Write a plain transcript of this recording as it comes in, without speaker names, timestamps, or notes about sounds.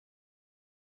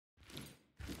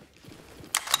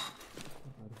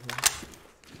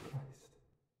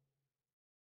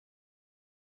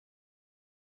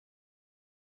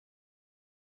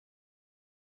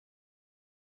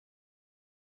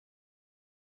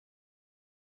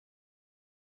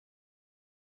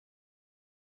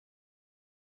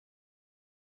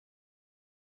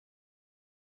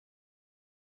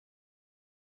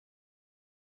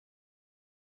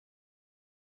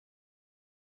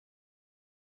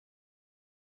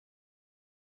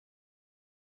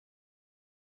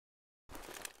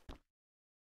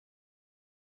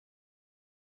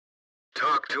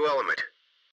Talk to Element.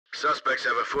 Suspects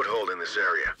have a foothold in this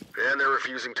area, and they're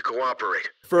refusing to cooperate.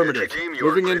 Affirmative. Entry team, you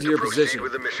Moving are cleared into to your proceed position.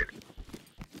 with the mission.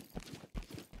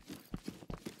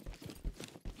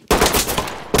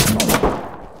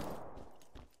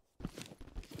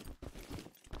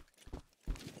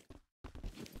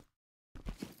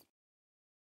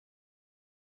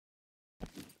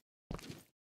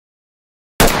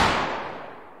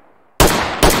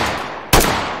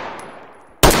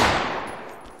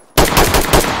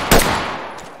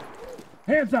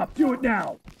 Hands up! Do it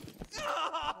now!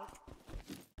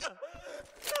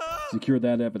 Secure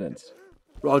that evidence.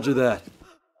 Roger that.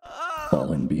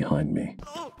 Fall in behind me.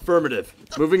 Affirmative.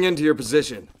 Moving into your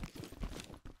position.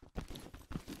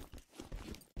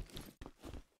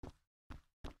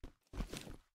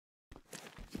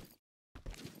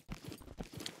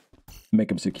 Make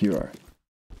him secure.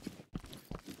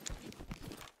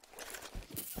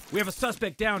 We have a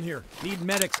suspect down here. Need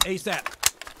medics ASAP.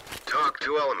 Talk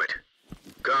to Element.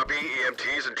 Copy,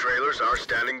 EMTs and trailers are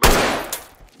standing by.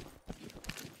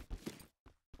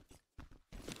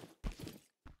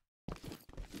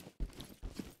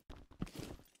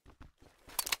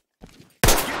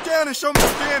 Get down and show me your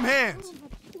damn hands!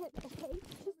 Okay,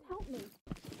 just help me.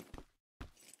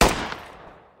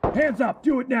 Hands up!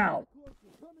 Do it now!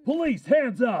 Police,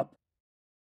 hands up!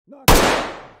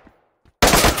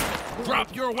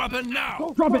 Drop your weapon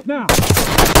now! Drop it now!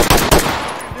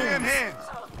 Damn hands!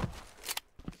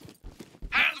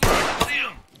 Hands where I can see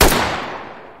 'em!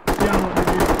 Down on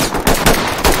your knees.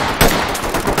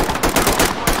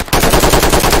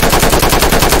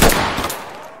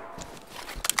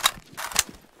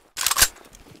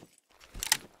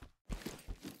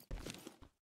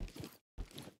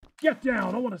 Get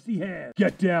down! I want to see hands!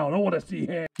 Get down! I want to see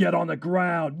hands! Get on the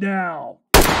ground, now!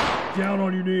 Down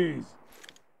on your knees!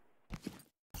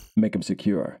 Make him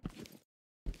secure.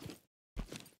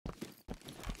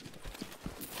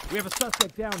 We have a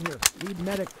suspect down here. Need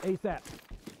medics ASAP.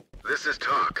 This is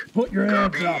Talk. Put your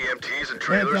hands Copy, up! EMTs and Hands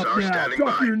trailers up are now! standing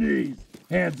Drop by. your knees!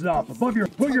 Hands up! Above your...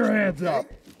 Put your hands up!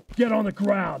 Get on the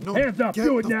ground! No, Hands up! get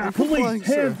Do it the now! fuck Police! flying,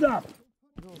 sir. Hands up!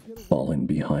 Fall in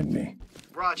behind me.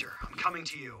 Roger, I'm coming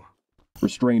to you.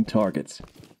 Restrain targets.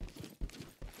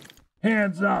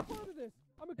 Hands up!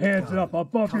 Hands up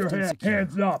above your head!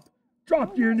 Hands up!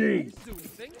 Drop your knees!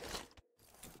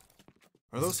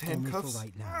 Are those Only for handcuffs?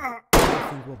 right now.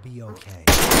 Everything will be okay.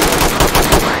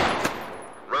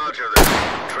 Roger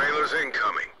that. Trailers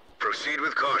incoming. Proceed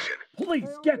with caution. Police,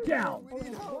 get down! What?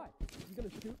 You gonna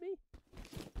shoot me?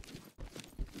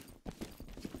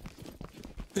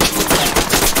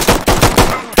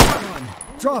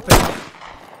 Drop it!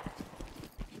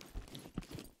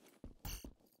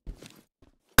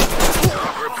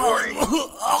 Talk reporting. You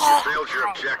failed your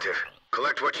objective.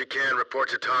 Collect what you can, report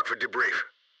to Talk for debrief.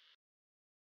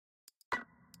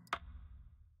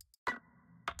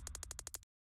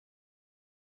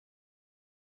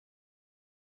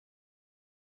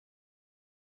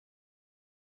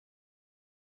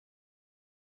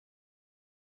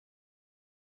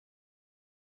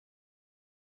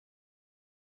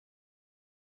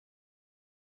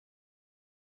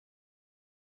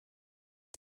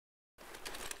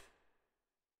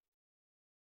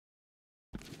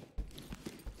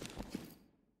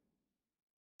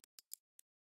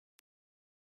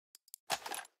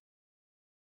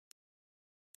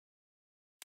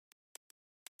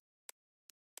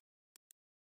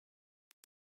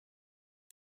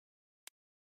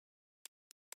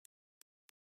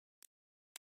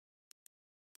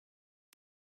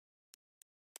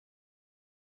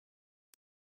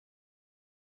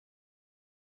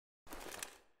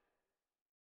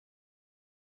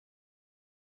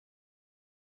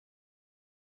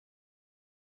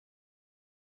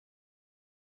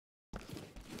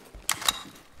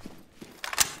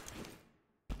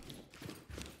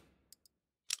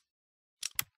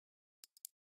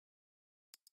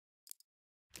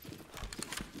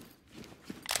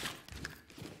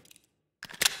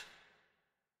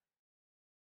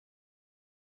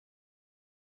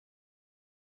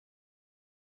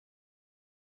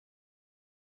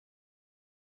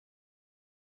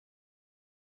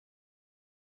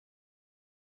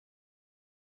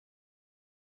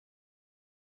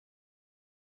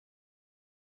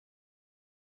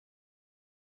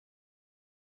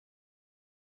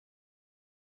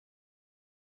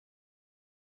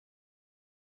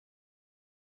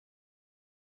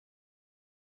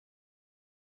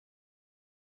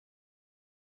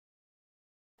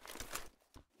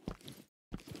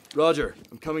 Roger.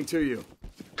 I'm coming to you.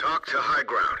 Talk to high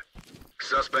ground.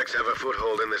 Suspects have a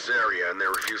foothold in this area and they're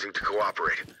refusing to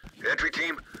cooperate. Entry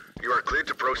team, you are cleared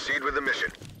to proceed with the mission.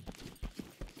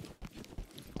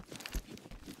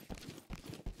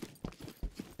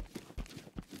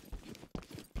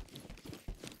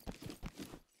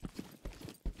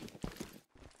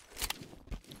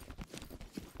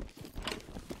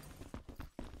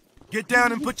 Get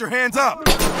down and put your hands up!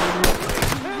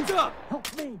 Hands up!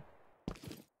 Help me!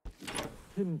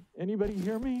 Can anybody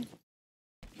hear me?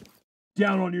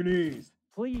 Down on your knees.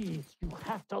 Please, you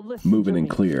have to listen Moving to and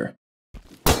me. clear.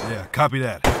 Yeah, copy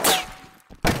that.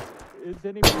 Is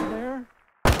anybody there?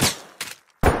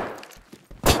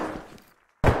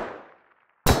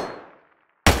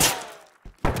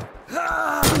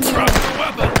 Drop your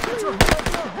weapon!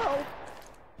 Help!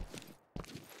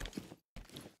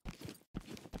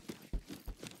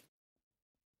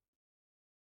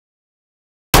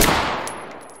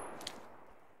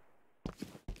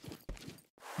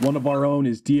 One of our own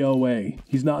is DOA.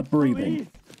 He's not breathing. Please,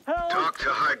 help! Talk to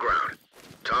high ground.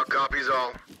 Talk copies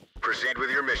all. Proceed with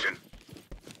your mission.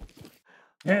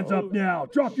 Hands up now.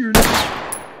 Drop your knees.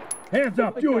 Hands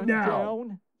up. Do it Gun now.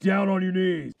 down. Down on your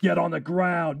knees. Get on the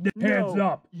ground. Hands No,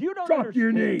 up. you don't Drop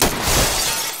your knees. understand.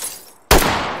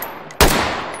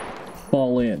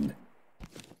 Fall in.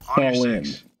 On your Fall in.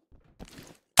 six.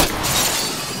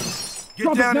 Get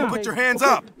Drop it down and now. put your hands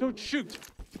up! Don't shoot.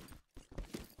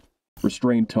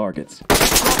 Restrain targets.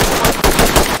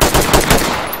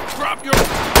 Drop your...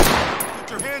 Put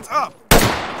your hands up!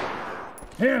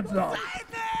 Hands up.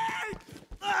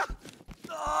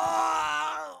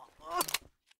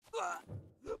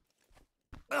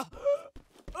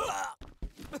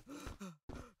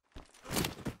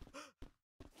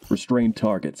 Restrain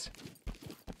targets.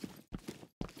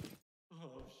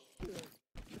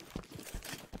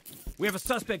 We have a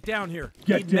suspect down here.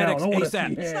 Get Need down. medics I want to see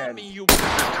ASAP. hands. You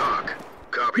Talk.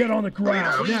 Copy. Get on the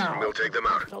ground Clean house. now. We'll take them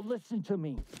out. have to listen to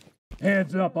me.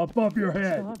 Hands up above your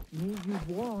head. Not me you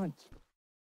want.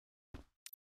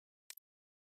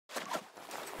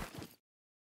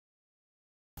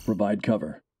 Provide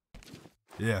cover.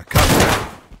 Yeah, copy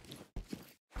that.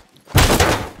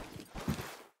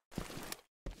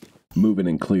 Moving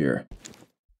and clear.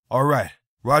 All right,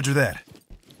 roger that.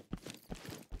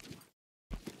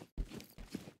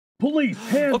 Police,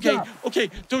 hands Okay, up. okay,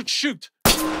 don't shoot.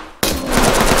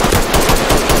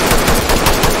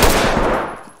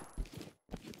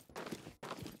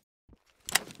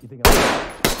 You think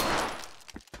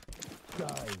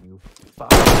die, you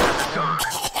Talk.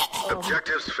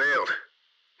 Objectives failed.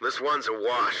 This one's a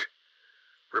wash.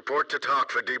 Report to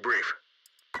talk for debrief.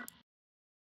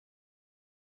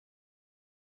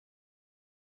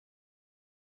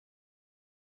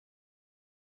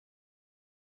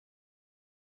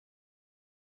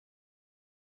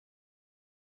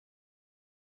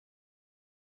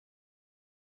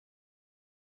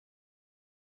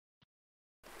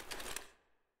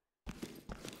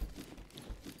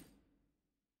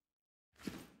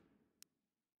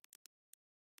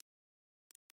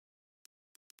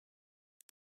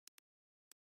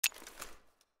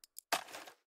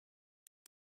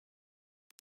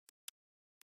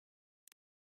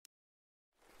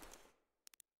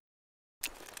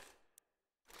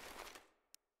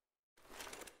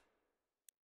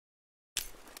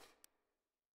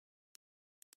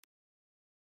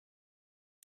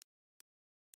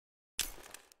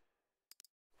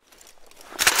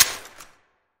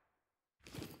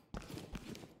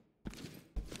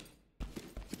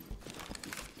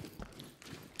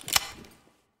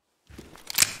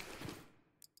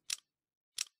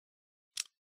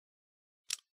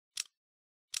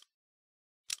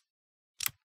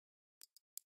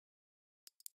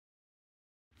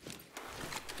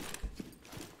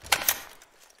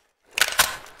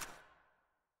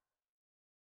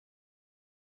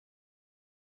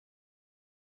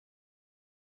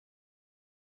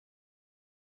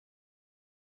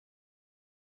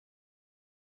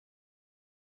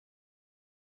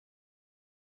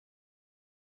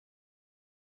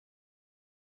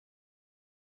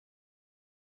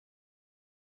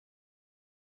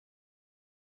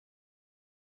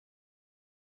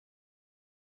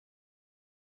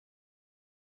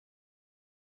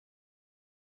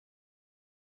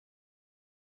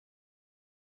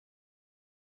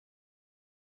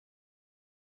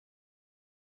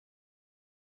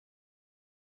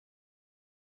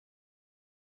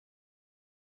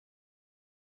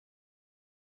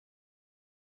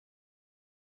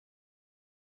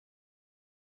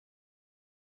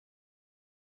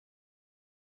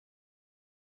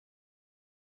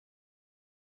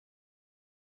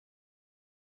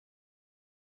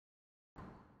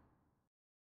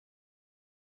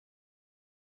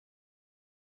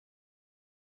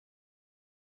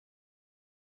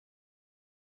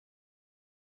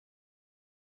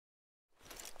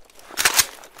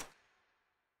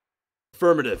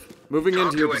 Affirmative. Moving Talk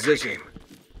into your to entry position. team.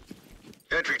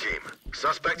 Entry team.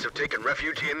 Suspects have taken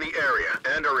refuge in the area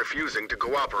and are refusing to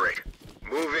cooperate.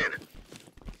 Move in.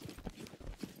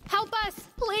 Help us,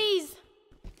 please!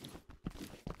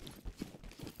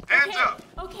 Hands up!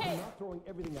 Okay. Not throwing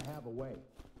everything I have away.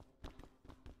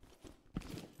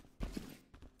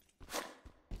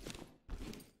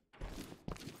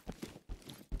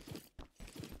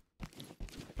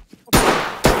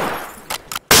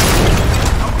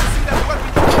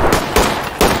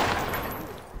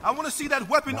 I want to see that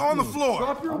weapon on the floor.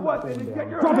 Drop your weapon and get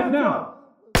your hands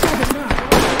up! Drop it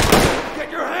now!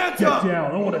 Get your hands Get up!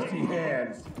 down, I want to see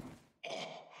hands!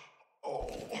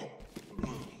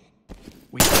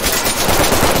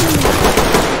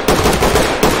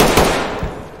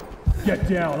 Get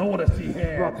down, I want to see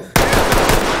hands!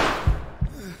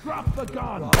 Drop the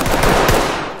gun!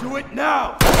 Do it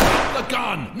now! The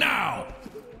gun, now!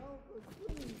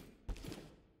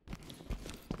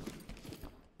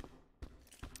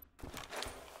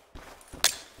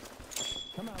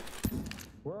 Come out.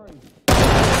 Where are you?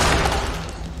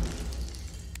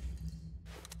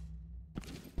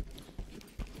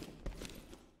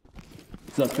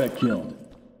 Suspect killed.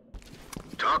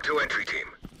 Talk to entry team.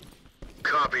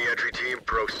 Copy, entry team.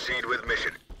 Proceed with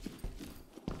mission.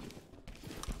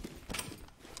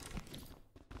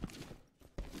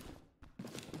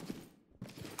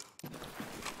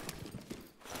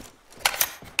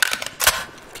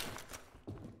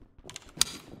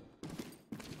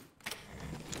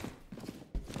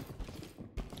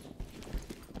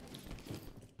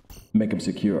 Make him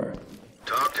secure.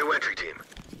 Talk to entry team.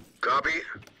 Copy.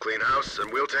 Clean house,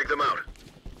 and we'll take them out.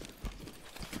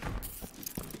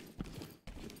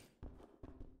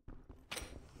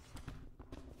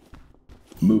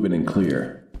 Moving and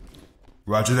clear.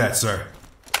 Roger that, sir.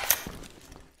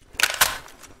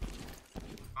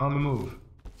 On the move.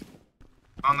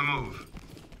 On the move.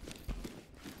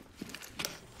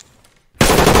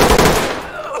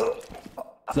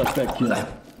 Suspect killed. I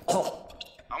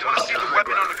want to see the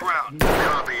weapon on the ground.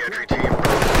 Copy, entry team. See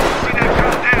that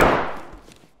gun down.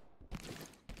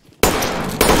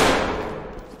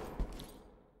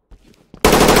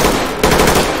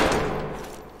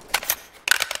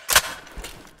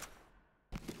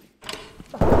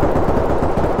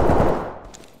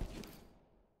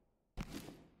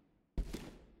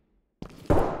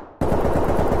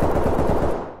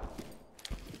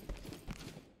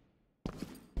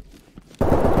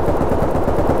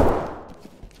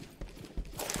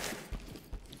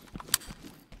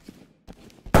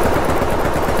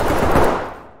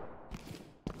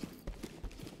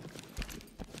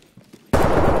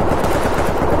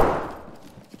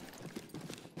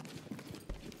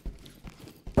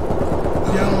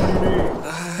 Down on your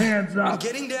knees! Hands up!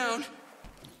 Getting down.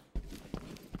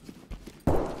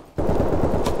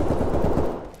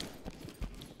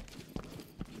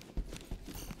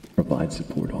 Provide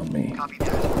support on me. Copy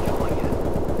that. Calling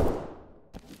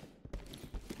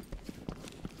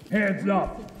in. Hands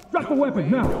up! Drop the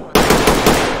weapon now!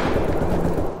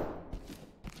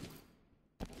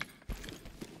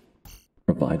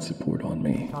 Provide support on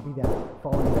me. Copy that.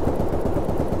 Falling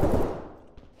in.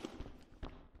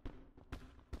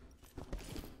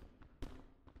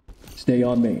 Stay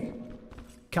on me.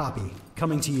 Copy.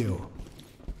 Coming to you.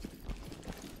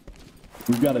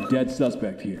 We've got a dead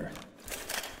suspect here.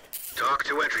 Talk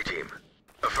to entry team.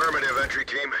 Affirmative, entry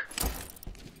team.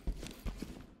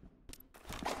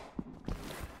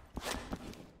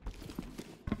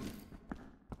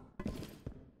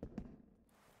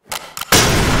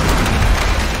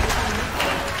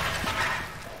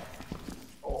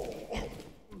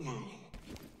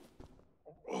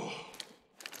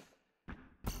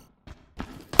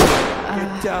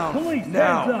 Get down. Police,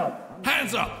 now. hands up!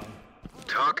 Hands up!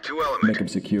 Talk to Make element. him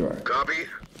secure. Copy.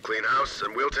 Clean house,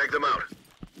 and we'll take them out.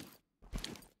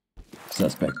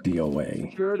 Suspect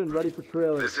DOA. Secured and ready for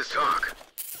trailer. This is talk.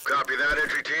 Copy that,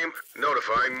 entry team.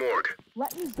 Notifying morgue.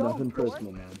 Let me go, Nothing George.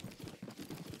 personal, man.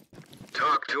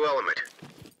 Talk to element.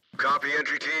 Copy,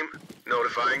 entry team.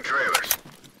 Notifying trailers.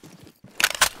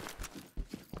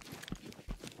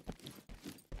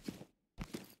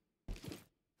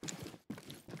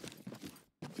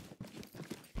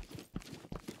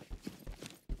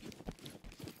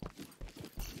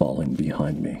 Falling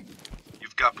behind me.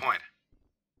 You've got point.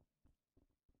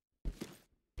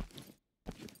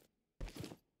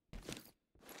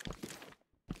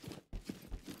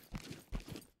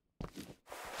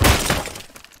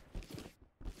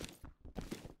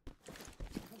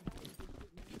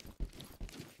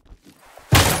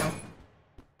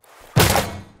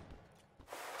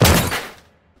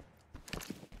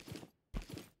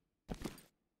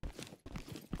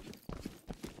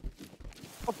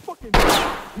 A fucking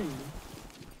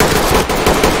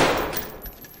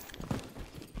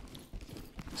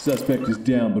Suspect is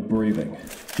down but breathing.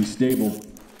 He's stable,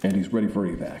 and he's ready for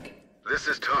evac. This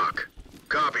is talk.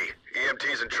 Copy.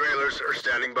 EMTs and trailers are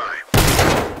standing by.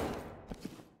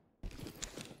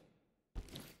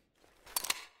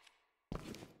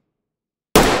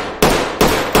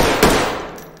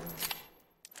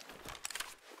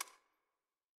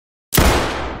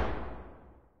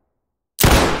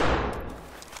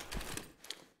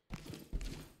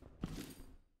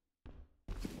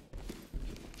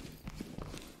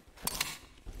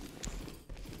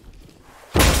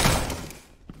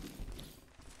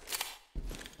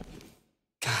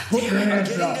 Put your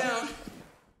hands up.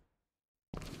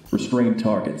 Restrain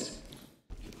targets.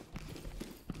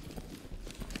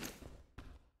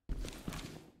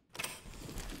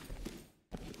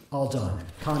 All done.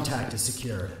 Contact is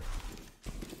secured.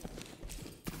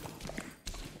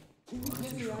 Don't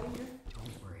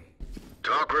worry.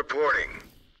 Talk reporting.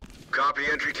 Copy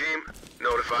entry team.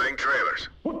 Notifying trailers.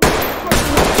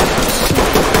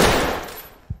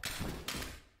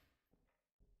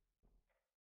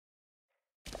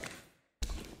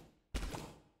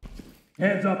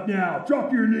 Hands up now.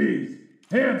 Drop your knees.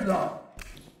 Hands up.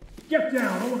 Get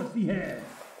down. I want to see hands.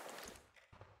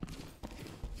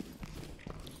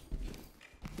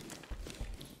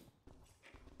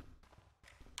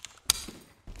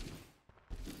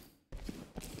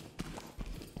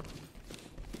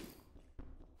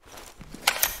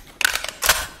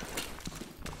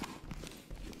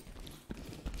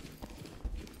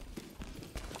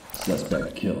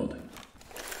 Suspect killed.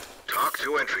 Talk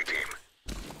to entry team.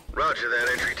 Roger that,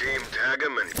 entry team. Tag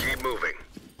him and keep moving.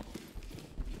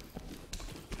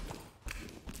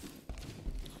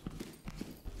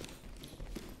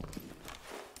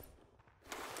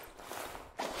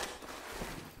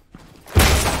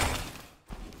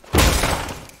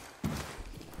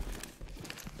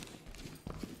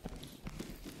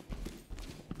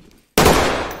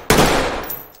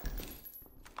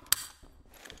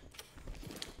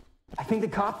 I think the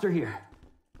cops are here.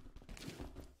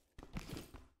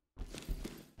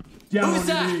 Down Who's on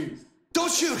your that? knees.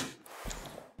 Don't shoot!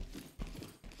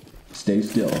 Stay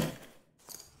still.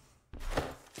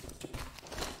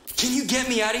 Can you get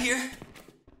me out of here?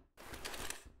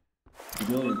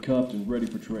 Civilian cuffed and ready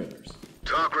for trailers.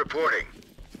 Talk reporting.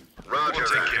 Roger We'll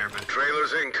take that. care of it.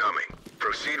 Trailers incoming.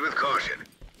 Proceed with caution.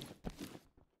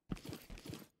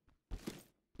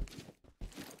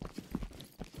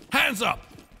 Hands up!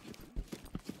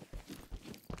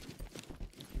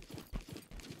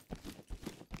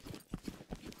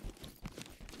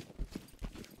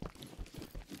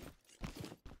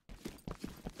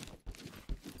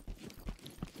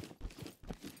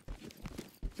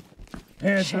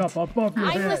 Hands up above your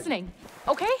I'm head. listening.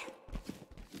 Okay?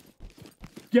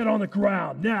 Get on the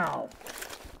ground now.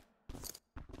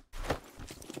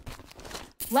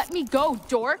 Let me go,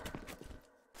 dork.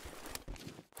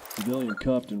 Civilian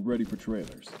cuffed and ready for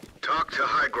trailers. Talk to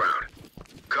high ground.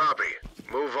 Copy.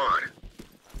 Move on.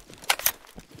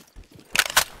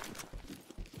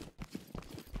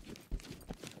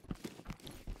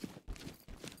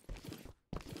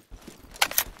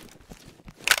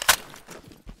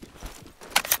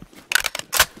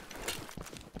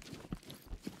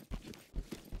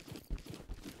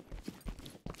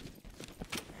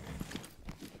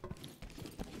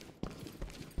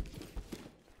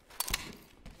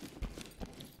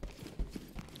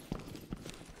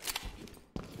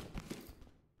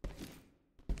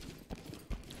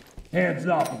 Hands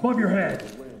up above your head.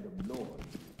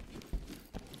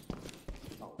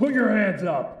 Put your hands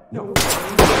up. No.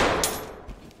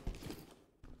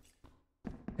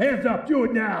 Hands up. Do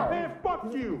it now. Man, fuck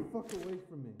you! Fuck away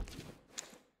from me.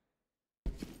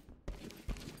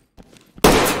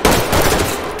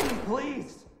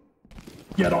 Please!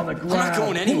 Get on the ground. not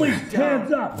going anywhere. Police,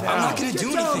 hands up. I'm not gonna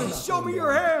do anything. Show me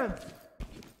your hands!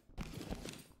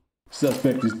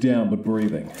 Suspect is down but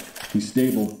breathing. He's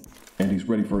stable, and he's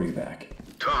ready for evac.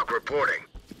 Talk reporting.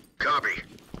 Copy.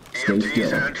 Stay EMTs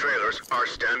still. and trailers are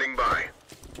standing by.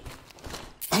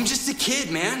 I'm just a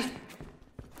kid, man.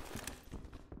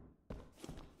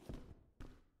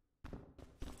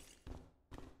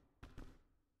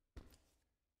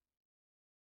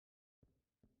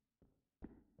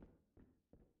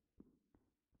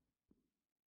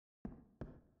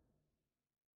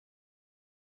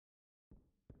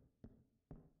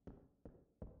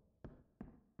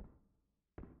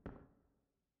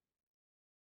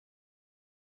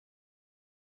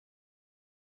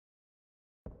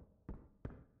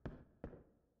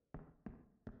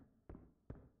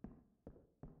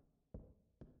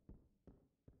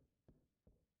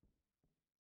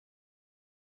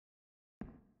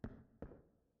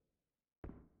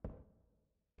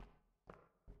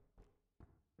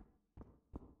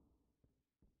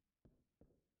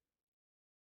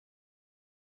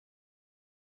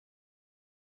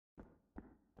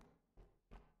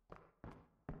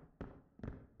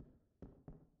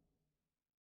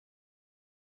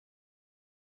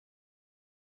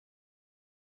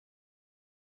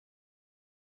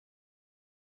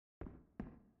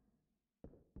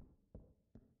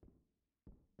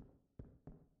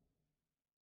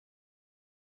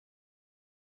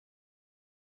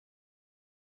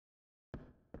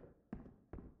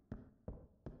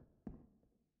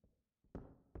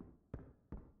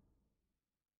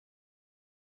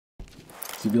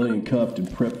 Civilian cuffed and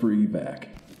prepped for evac.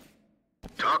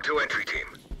 Talk to entry team.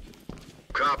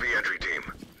 Copy, entry team.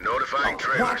 Notifying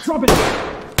trailers. Drop it!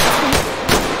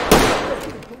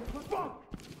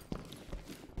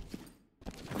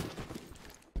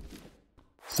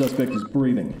 Suspect is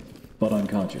breathing, but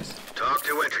unconscious. Talk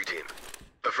to entry team.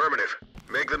 Affirmative.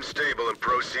 Make them stable and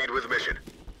proceed with mission.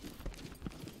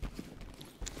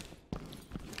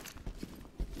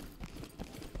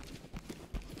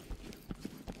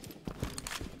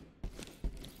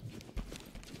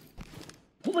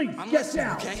 Police, I'm get listening,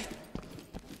 down! okay?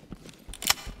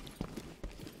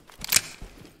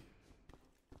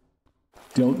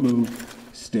 Don't move.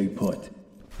 Stay put.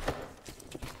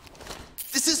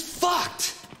 This is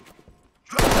fucked!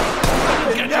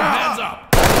 Get your hands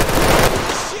up!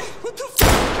 Shit, what the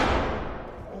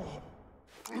fuck?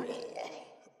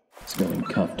 Civilian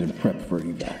cuffed and prepped for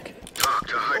evac. Talk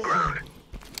to high ground.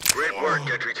 Great work,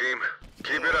 entry team.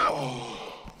 Keep it up.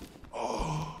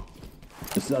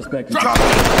 The suspect is... Drop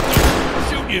it!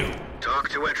 Shoot you! Talk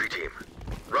to entry team.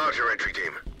 Roger, entry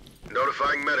team.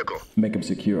 Notifying medical. Make him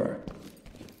secure.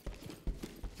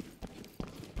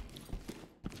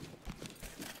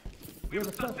 We have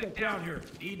a suspect down here.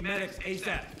 Need medics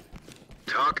ASAP.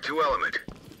 Talk to element.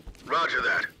 Roger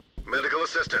that. Medical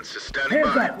assistance is standing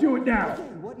Hands by. up! Do it now!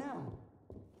 What now?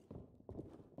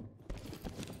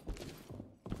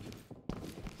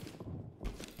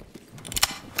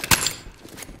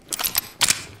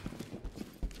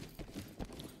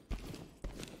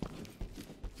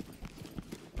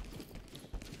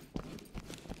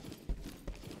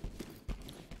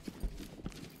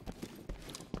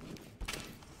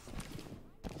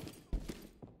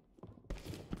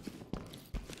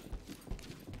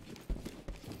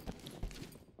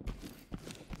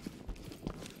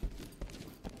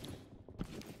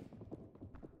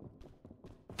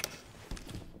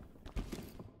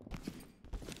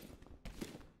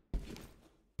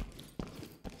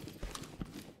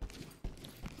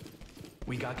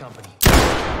 We got company.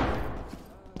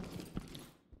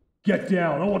 Get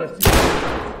down! I want to see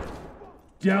it.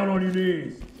 Down on your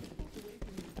knees!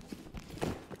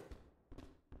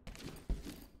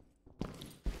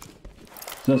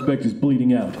 Suspect is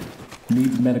bleeding out.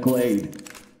 Needs medical aid.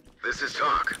 This is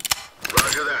talk.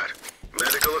 Roger that.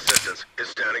 Medical assistance is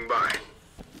standing by.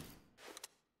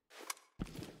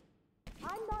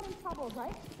 I'm not in trouble,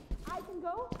 right? I can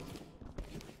go?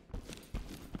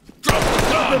 Drop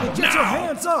the gun! Get your Now!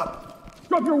 hands up!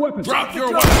 Drop your weapons! Drop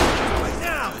your weapon! Right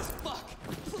now! Fuck,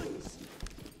 please.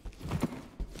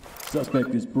 Suspect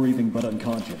is breathing but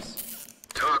unconscious.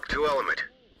 Talk to element.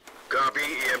 Copy,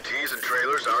 EMTs and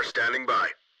trailers are standing by.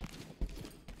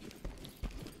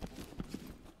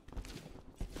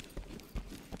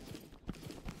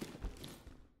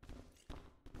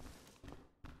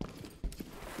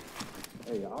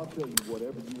 Hey, I'll tell you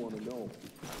whatever you want to know.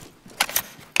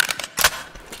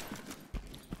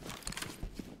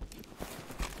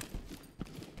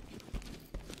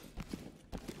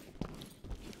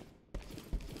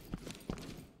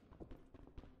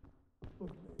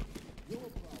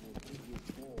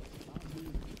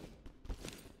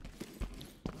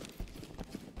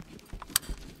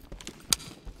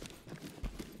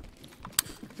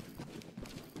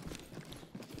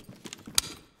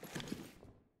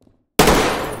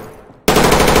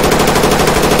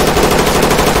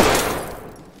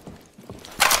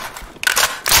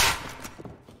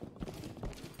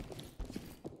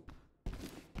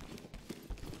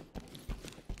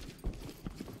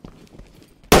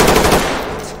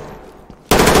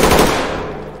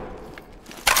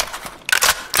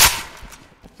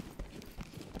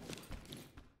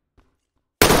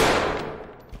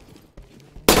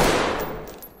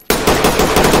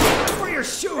 Where you're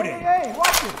shooting! Hey,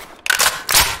 watch it!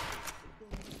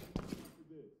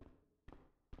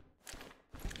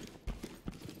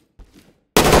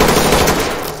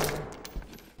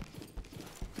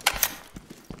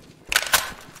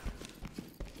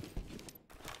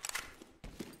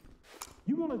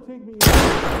 You gonna take me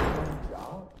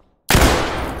out?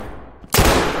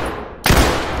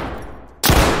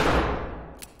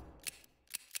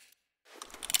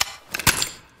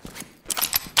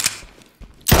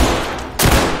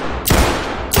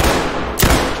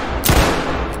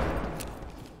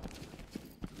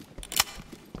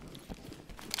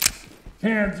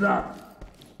 Hands up!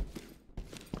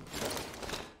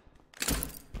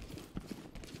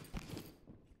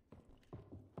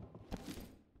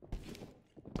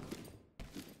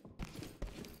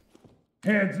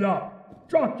 Hands up!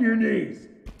 Drop to your knees!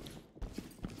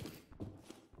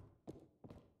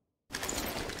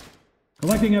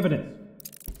 Collecting evidence.